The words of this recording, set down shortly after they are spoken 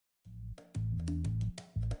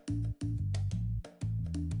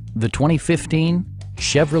the 2015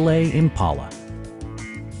 Chevrolet Impala.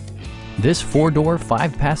 This four-door,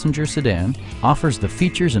 five-passenger sedan offers the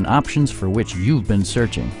features and options for which you've been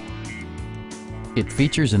searching. It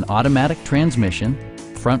features an automatic transmission,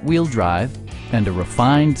 front-wheel drive, and a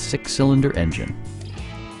refined six-cylinder engine.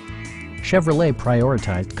 Chevrolet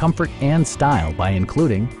prioritized comfort and style by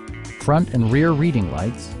including front and rear reading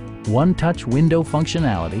lights, one-touch window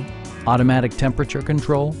functionality, automatic temperature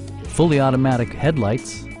control, fully automatic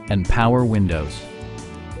headlights, and power windows.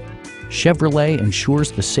 Chevrolet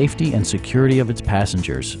ensures the safety and security of its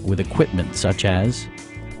passengers with equipment such as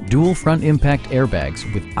dual front impact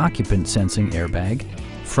airbags with occupant sensing airbag,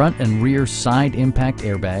 front and rear side impact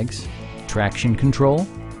airbags, traction control,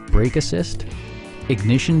 brake assist,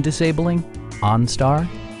 ignition disabling, OnStar,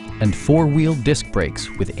 and four-wheel disc brakes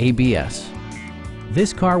with ABS.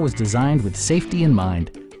 This car was designed with safety in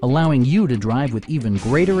mind, allowing you to drive with even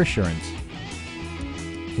greater assurance.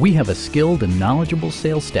 We have a skilled and knowledgeable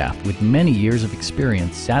sales staff with many years of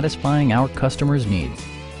experience satisfying our customers' needs.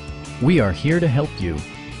 We are here to help you